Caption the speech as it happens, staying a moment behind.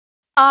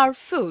are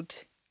food,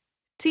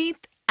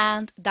 teeth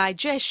and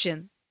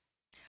digestion.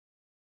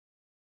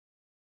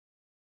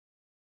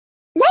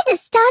 Let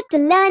us start to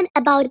learn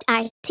about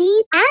our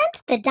teeth and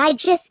the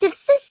digestive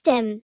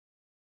system.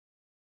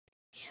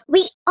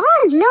 We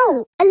all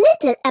know a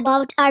little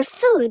about our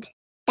food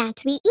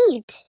that we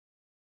eat.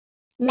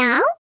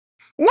 Now,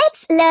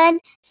 let's learn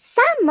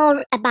some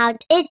more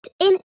about it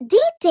in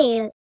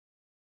detail.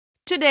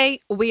 Today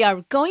we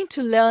are going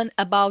to learn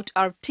about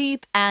our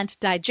teeth and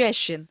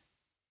digestion.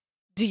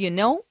 Do you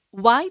know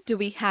why do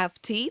we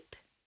have teeth?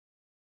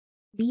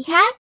 We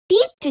have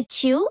teeth to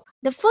chew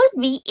the food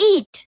we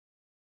eat.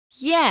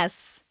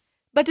 Yes,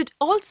 but it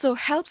also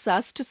helps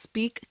us to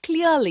speak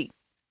clearly.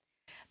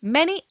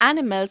 Many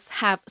animals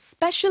have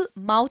special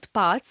mouth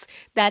parts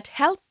that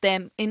help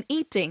them in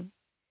eating.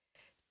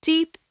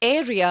 Teeth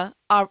area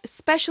are a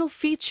special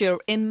feature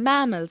in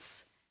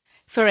mammals.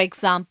 For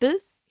example,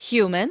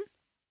 human,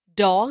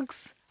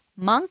 dogs,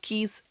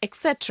 monkeys,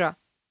 etc.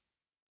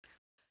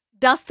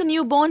 Does the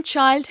newborn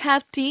child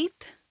have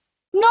teeth?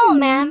 No,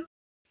 ma'am.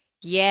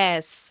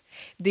 Yes,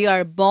 they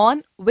are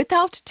born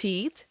without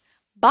teeth,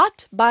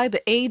 but by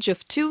the age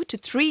of 2 to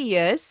 3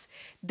 years,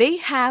 they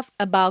have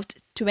about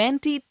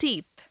 20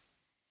 teeth.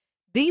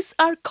 These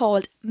are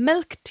called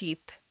milk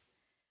teeth.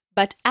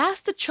 But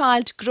as the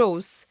child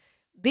grows,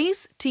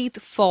 these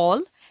teeth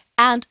fall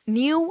and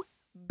new,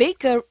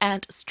 bigger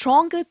and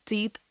stronger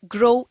teeth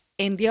grow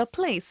in their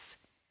place.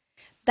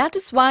 That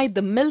is why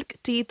the milk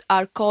teeth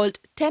are called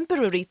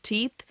temporary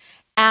teeth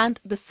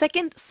and the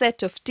second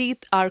set of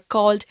teeth are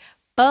called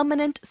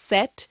permanent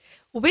set,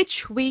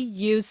 which we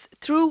use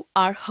through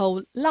our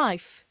whole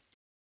life.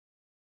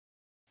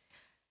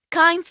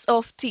 Kinds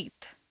of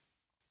teeth.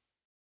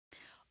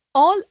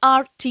 All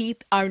our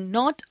teeth are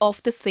not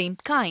of the same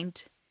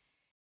kind.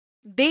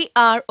 They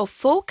are of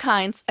 4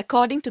 kinds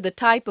according to the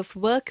type of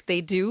work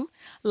they do,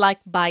 like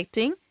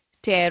biting,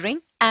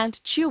 tearing,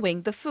 and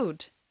chewing the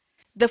food.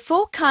 The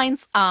 4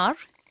 kinds are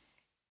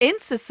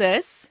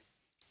incisors,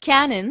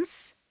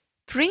 canines,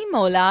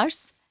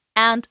 premolars,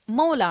 and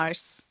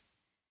molars.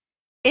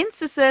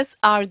 Incisors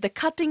are the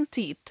cutting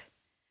teeth.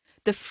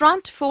 The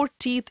front 4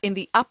 teeth in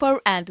the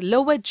upper and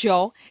lower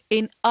jaw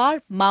in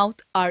our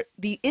mouth are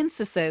the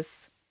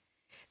incisors.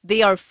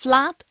 They are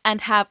flat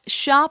and have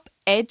sharp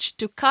edge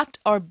to cut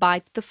or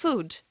bite the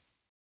food.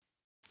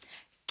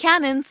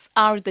 Canines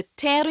are the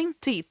tearing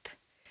teeth.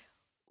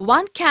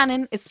 One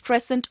canine is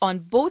present on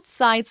both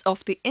sides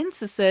of the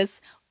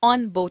incisors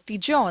on both the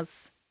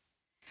jaws.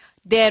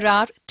 There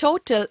are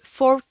total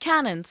 4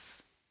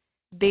 canines.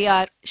 They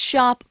are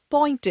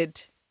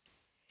sharp-pointed.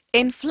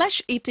 In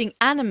flesh-eating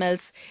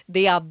animals,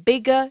 they are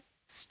bigger,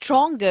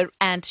 stronger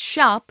and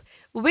sharp,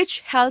 which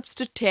helps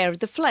to tear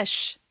the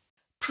flesh.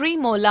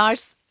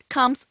 Premolars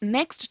comes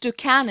next to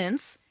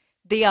canines.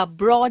 They are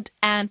broad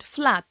and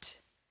flat.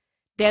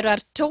 There are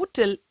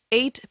total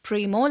 8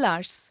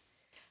 premolars.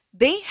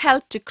 They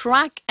help to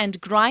crack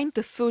and grind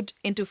the food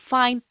into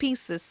fine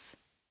pieces.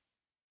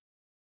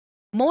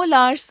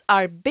 Molars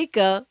are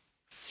bigger,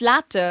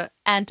 flatter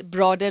and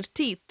broader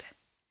teeth.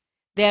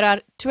 There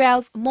are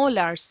 12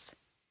 molars.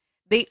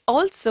 They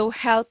also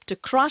help to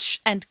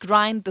crush and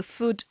grind the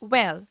food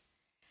well.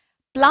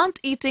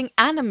 Plant-eating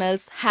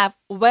animals have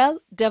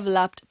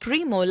well-developed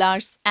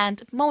premolars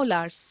and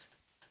molars.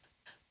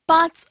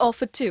 Parts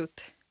of a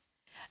tooth.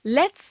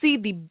 Let's see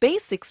the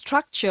basic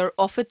structure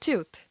of a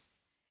tooth.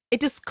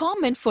 It is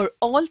common for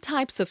all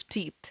types of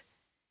teeth.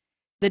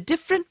 The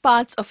different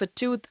parts of a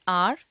tooth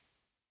are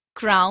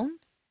crown,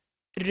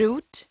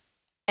 root,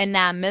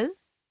 enamel,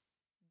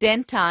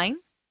 dentine,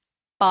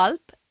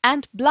 pulp,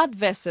 and blood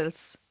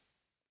vessels.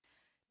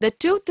 The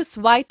tooth is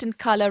white in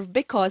color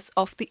because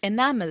of the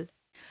enamel.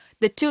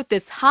 The tooth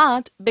is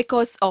hard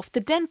because of the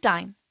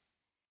dentine.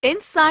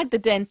 Inside the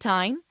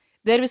dentine,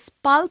 there is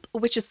pulp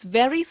which is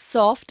very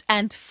soft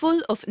and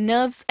full of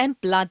nerves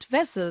and blood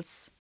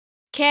vessels.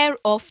 Care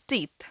of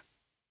teeth.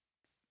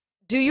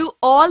 Do you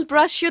all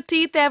brush your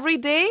teeth every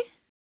day?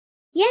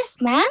 Yes,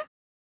 ma'am.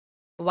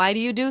 Why do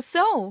you do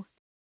so?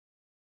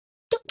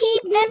 To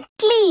keep them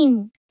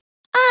clean.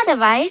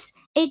 Otherwise,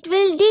 it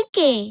will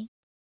decay.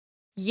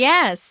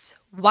 Yes,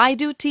 why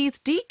do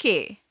teeth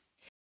decay?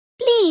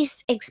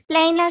 Please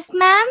explain us,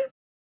 ma'am.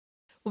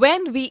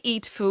 When we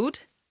eat food,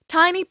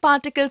 tiny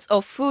particles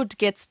of food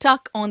get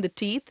stuck on the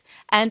teeth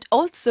and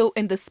also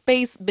in the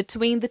space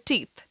between the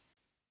teeth.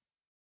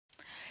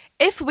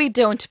 If we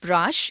don't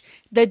brush,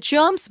 the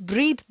germs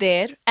breed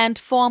there and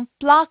form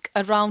plaque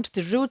around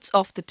the roots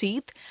of the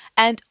teeth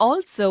and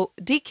also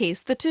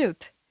decays the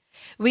tooth.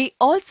 We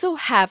also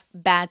have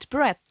bad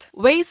breath.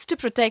 Ways to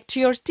protect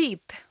your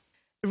teeth.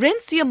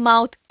 Rinse your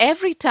mouth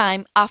every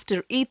time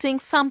after eating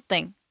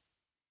something.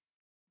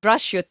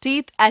 Brush your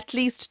teeth at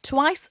least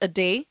twice a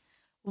day,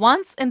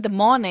 once in the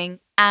morning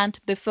and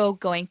before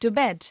going to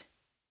bed.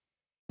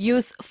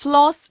 Use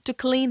floss to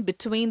clean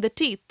between the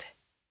teeth.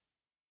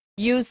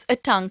 Use a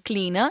tongue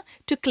cleaner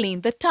to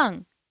clean the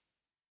tongue.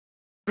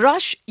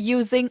 Brush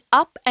using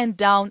up and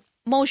down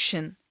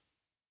motion.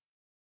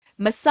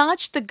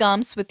 Massage the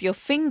gums with your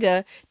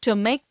finger to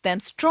make them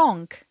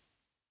strong.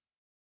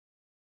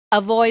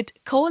 Avoid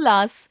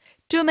colas,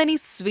 too many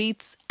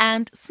sweets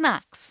and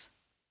snacks.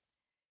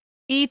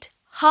 Eat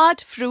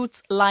hard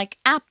fruits like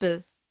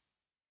apple.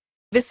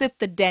 Visit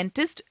the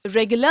dentist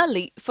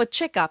regularly for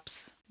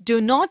checkups. Do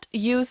not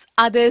use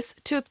others'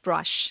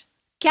 toothbrush.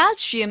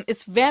 Calcium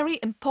is very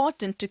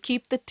important to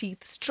keep the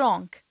teeth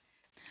strong.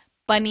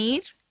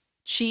 Paneer,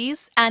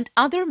 cheese and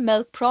other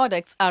milk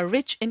products are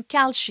rich in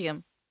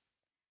calcium.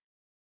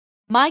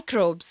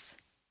 Microbes.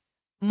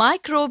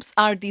 Microbes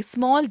are the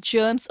small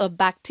germs or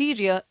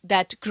bacteria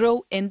that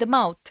grow in the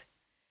mouth.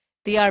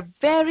 They are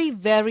very,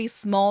 very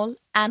small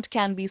and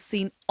can be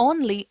seen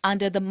only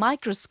under the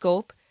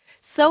microscope,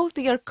 so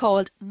they are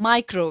called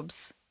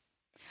microbes.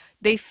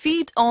 They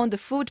feed on the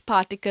food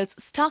particles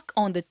stuck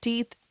on the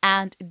teeth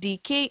and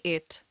decay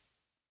it.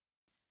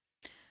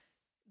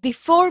 The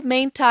four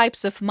main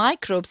types of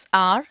microbes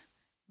are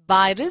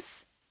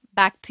virus,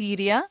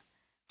 bacteria,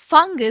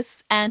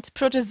 fungus and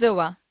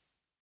protozoa.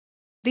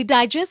 The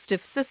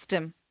digestive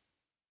system.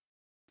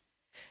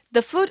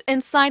 The food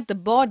inside the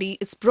body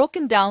is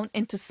broken down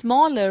into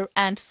smaller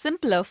and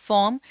simpler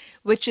form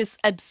which is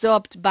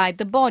absorbed by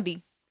the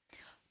body.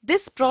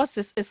 This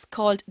process is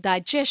called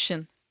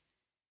digestion.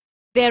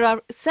 There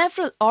are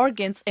several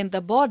organs in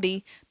the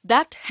body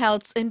that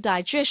helps in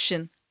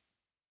digestion.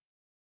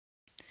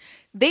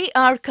 They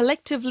are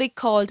collectively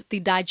called the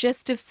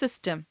digestive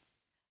system.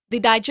 The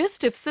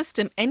digestive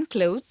system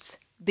includes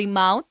the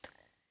mouth,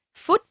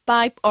 food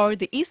pipe or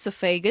the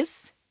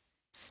esophagus,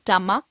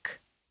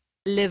 stomach,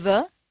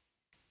 liver,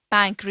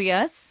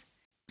 pancreas,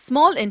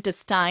 small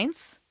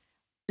intestines,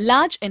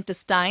 large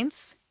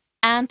intestines,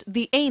 and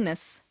the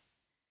anus.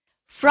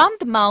 From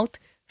the mouth,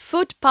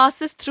 food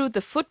passes through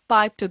the food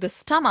pipe to the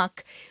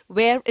stomach,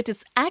 where it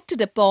is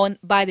acted upon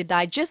by the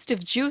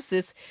digestive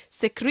juices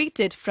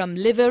secreted from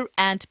liver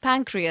and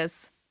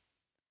pancreas.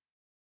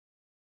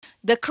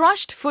 The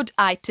crushed food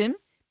item,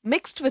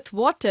 mixed with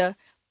water,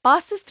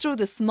 passes through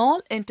the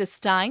small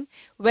intestine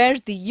where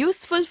the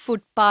useful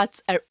food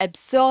parts are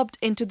absorbed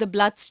into the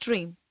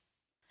bloodstream.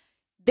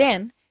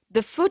 Then,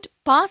 the food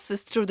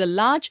passes through the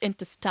large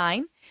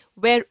intestine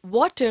where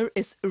water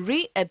is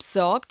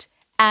reabsorbed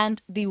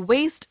and the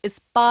waste is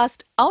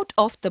passed out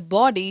of the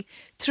body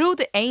through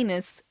the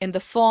anus in the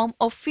form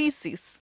of feces.